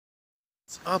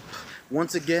Up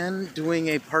once again doing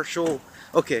a partial.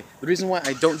 Okay, the reason why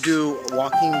I don't do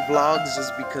walking vlogs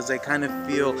is because I kind of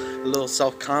feel a little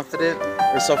self-confident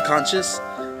or self-conscious,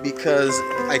 because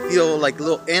I feel like a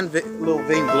little little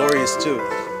vainglorious too,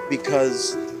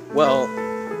 because, well,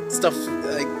 stuff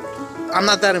like, I'm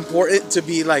not that important to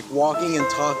be like walking and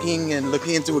talking and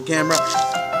looking into a camera.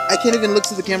 I can't even look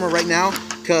to the camera right now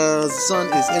because the sun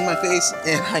is in my face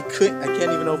and I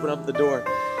can't even open up the door.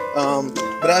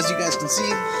 But as you guys can see,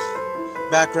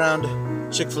 background,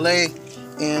 Chick-fil-A,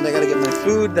 and I gotta get my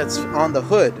food that's on the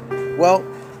hood. Well,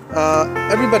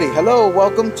 everybody, hello,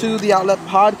 welcome to the Outlet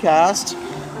Podcast.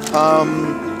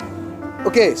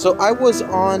 Okay, so I was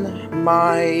on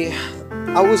my,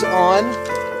 what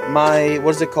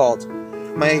is it called?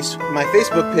 My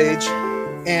Facebook page,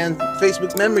 and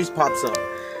Facebook Memories pops up.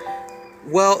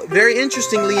 Well, very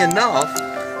interestingly enough,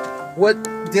 what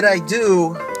did I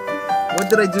do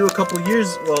a couple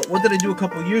years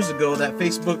ago that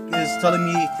Facebook is telling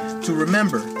me to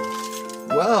remember?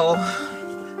 Well,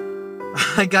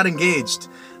 I got engaged.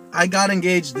 I got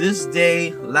engaged this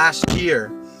day last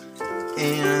year.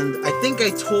 And I think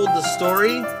I told the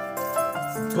story,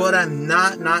 but I'm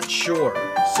not sure.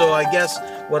 So I guess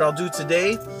what I'll do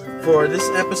today for this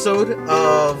episode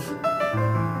of,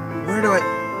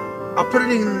 I'll put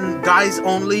it in guys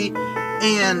only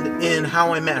and in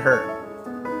how I met her.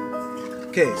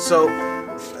 Okay, so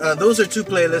those are two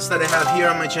playlists that I have here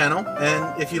on my channel,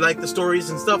 and if you like the stories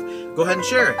and stuff, go ahead and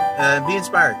share it. Be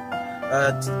inspired.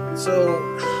 So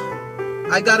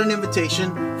I got an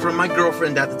invitation from my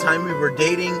girlfriend at the time. We were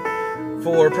dating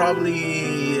for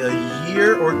probably a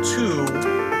year or two.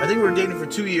 I think we were dating for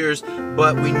 2 years,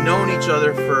 but we known each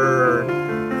other for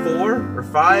 4 or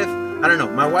 5. I don't know.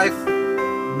 My wife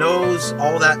knows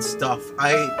all that stuff.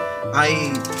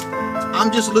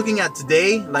 I'm just looking at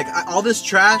today, like all this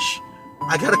trash.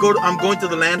 I'm going to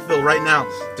the landfill right now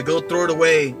to go throw it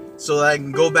away so that I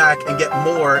can go back and get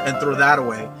more and throw that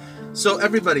away. So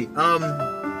everybody,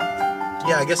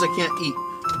 yeah, I guess I can't eat,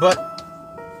 but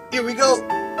here we go.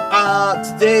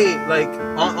 Today, like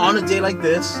on a day like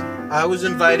this, I was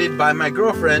invited by my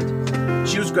girlfriend.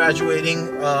 She was graduating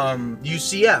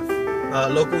UCF,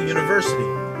 local university.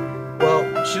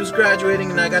 Well, she was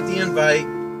graduating and I got the invite,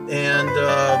 and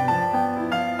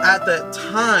at that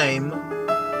time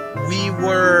we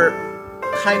were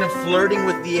kind of flirting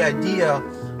with the idea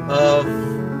of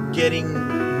getting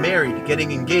married,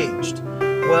 getting engaged.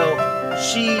 Well,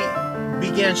 she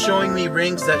began showing me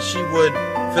rings that she would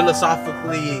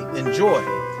philosophically enjoy.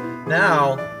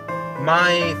 Now,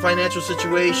 my financial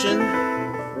situation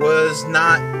was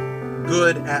not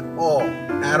good at all.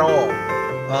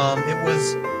 It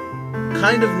was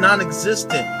kind of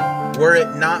non-existent were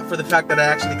it not for the fact that I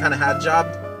actually kind of had a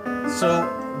job. So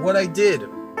what I did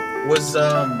was,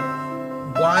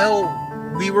 while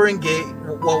we were engaged,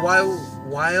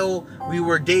 while we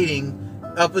were dating,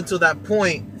 up until that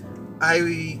point,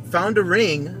 I found a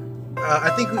ring.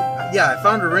 I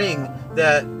found a ring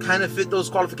that kind of fit those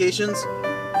qualifications,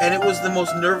 and it was the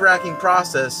most nerve-wracking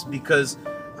process because,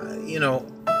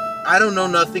 I don't know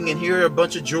nothing, and here are a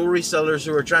bunch of jewelry sellers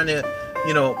who are trying to,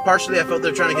 partially I felt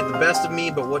they're trying to get the best of me,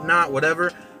 but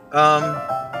whatever.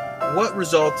 What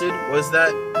resulted was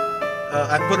that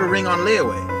I put a ring on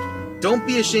layaway. Don't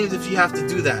be ashamed if you have to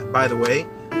do that, by the way.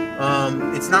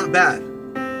 It's not bad.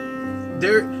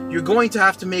 You're going to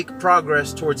have to make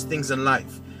progress towards things in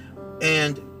life,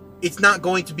 and it's not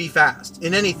going to be fast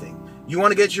in anything. You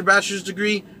want to get your bachelor's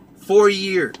degree? 4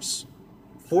 years.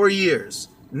 4 years.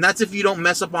 And that's if you don't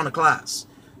mess up on a class.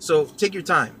 So take your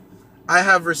time. I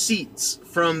have receipts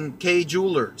from K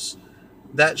Jewelers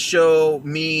that show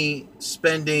me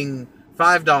spending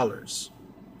 $5, $1,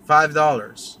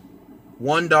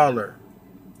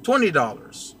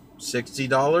 $20,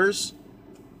 $60,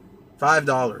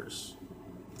 $5,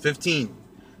 $15,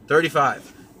 $35.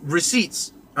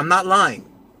 Receipts, I'm not lying,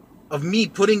 of me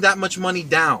putting that much money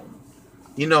down.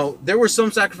 There were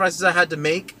some sacrifices I had to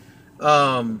make,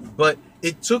 but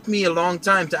it took me a long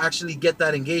time to actually get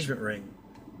that engagement ring.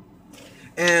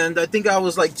 And I think I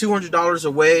was like $200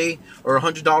 away or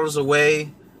 $100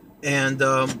 away. And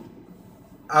I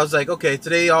was like, okay,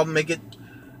 today I'll make it.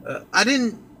 I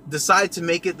didn't decide to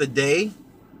make it the day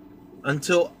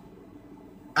until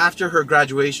after her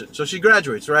graduation. So she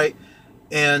graduates, right?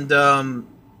 And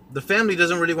the family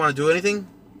doesn't really want to do anything.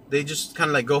 They just kind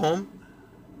of like go home.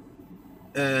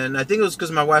 And I think it was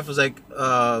because my wife was like,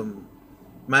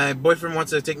 my boyfriend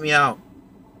wants to take me out.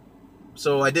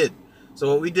 So I did. So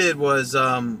what we did was,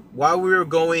 while we were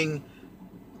going,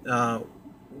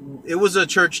 it was on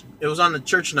a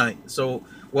church night. So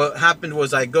what happened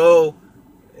was I go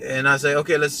And I say,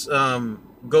 okay, let's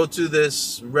go to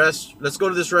this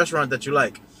restaurant that you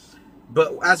like.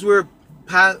 But as we're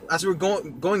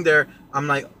going there, I'm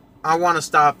like, I want to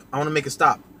stop. I want to make a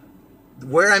stop.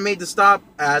 Where I made the stop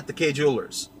at the K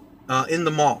Jewelers in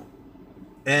the mall,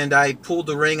 and I pulled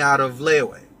the ring out of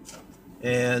layaway,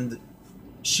 and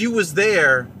she was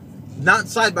there, not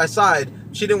side by side.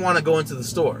 She didn't want to go into the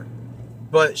store,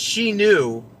 but she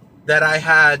knew that I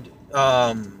had.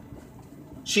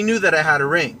 She knew that I had a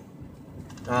ring.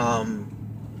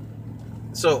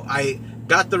 So I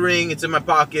got the ring. It's in my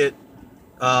pocket.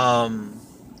 And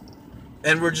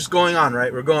we're just going on,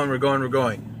 right? We're going.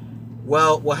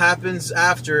 Well, what happens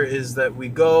after is that we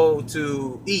go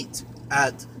to eat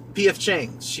at P.F.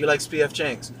 Chang's. She likes P.F.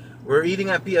 Chang's. We're eating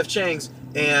at P.F. Chang's,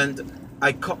 and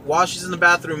while she's in the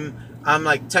bathroom, I'm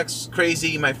like text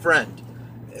crazy my friend.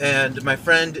 And my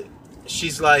friend,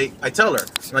 she's like, I tell her,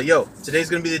 I'm like, yo, today's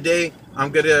going to be the day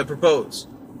I'm going to propose.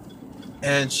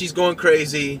 And she's going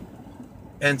crazy.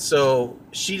 And so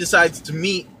she decides to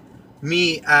meet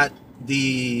me at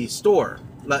the store,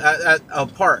 at a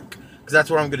park, because that's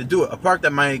where I'm going to do it. A park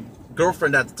that my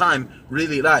girlfriend at the time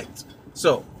really liked.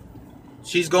 So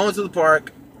she's going to the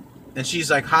park, and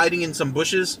she's like hiding in some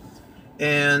bushes,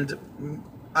 and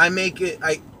I make it,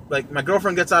 my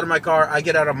girlfriend gets out of my car, I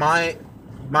get out of my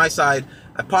side,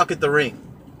 I pocket the ring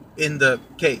in the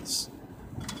case,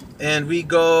 and we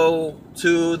go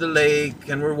to the lake,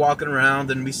 and we're walking around,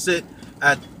 and we sit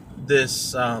at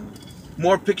this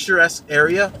more picturesque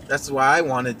area. That's what I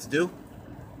wanted to do.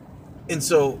 And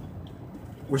so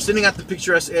we're sitting at the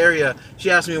picturesque area.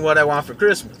 She asked me what I want for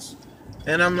Christmas,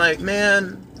 and I'm like,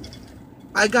 man,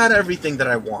 I got everything that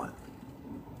I want.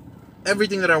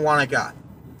 Everything that I want, I got.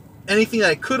 Anything that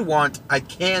I could want, I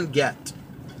can get.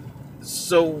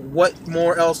 So what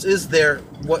more else is there,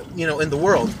 in the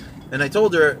world? And I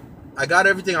told her, I got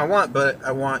everything I want, but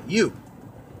I want you.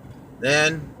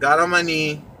 Then got on my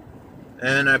knee,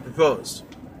 and I proposed.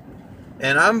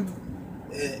 And I'm,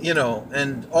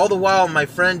 and all the while my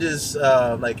friend is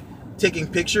taking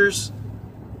pictures.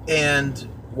 And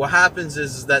what happens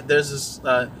is that there's this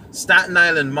Staten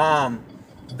Island mom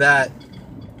that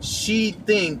she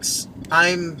thinks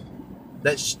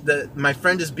that my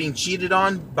friend is being cheated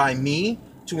on by me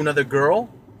to another girl.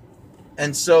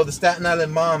 And so the Staten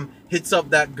Island mom hits up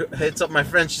my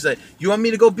friend. She's like, you want me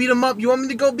to go beat him up?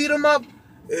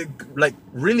 Like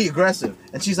really aggressive.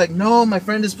 And she's like, no, my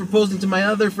friend is proposing to my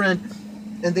other friend,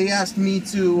 and they asked me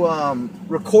to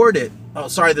record it. Oh,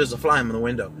 sorry, there's a fly in the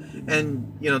window.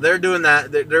 And they're doing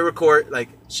that. They record, like,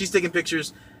 she's taking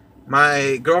pictures.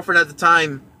 My girlfriend at the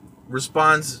time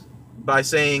responds by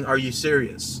saying, are you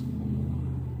serious?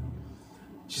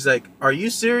 She's like, are you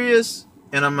serious?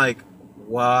 And I'm like,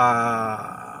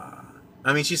 wow.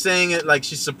 I mean, she's saying it like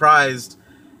she's surprised.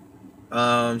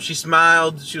 She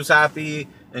smiled, she was happy,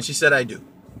 and she said, I do.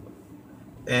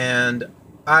 And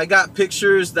I got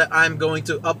pictures that I'm going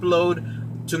to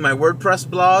upload to my WordPress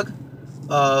blog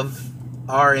of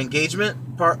our engagement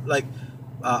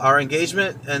our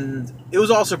engagement, and it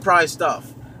was all surprise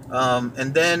stuff.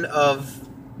 And then of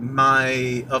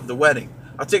the wedding.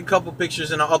 I'll take a couple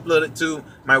pictures and I'll upload it to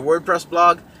my WordPress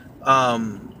blog.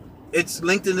 It's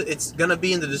linked it's gonna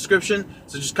be in the description,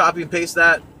 so just copy and paste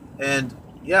that, and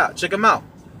yeah, check them out.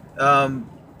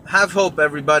 Have hope,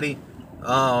 everybody.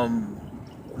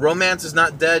 Romance is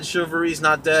not dead. Chivalry is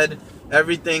not dead.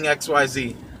 Everything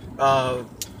XYZ.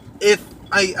 If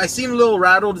I seem a little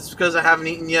rattled, it's because I haven't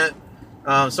eaten yet.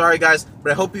 Sorry, guys,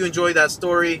 but I hope you enjoyed that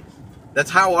story.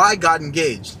 That's how I got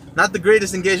engaged. Not the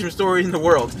greatest engagement story in the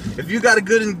world. If you got a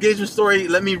good engagement story,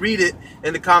 let me read it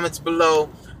in the comments below.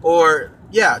 Or,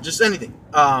 yeah, just anything.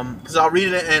 Because I'll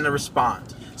read it and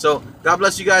respond. So, God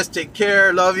bless you guys. Take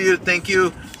care. Love you. Thank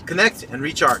you. Connect and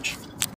recharge.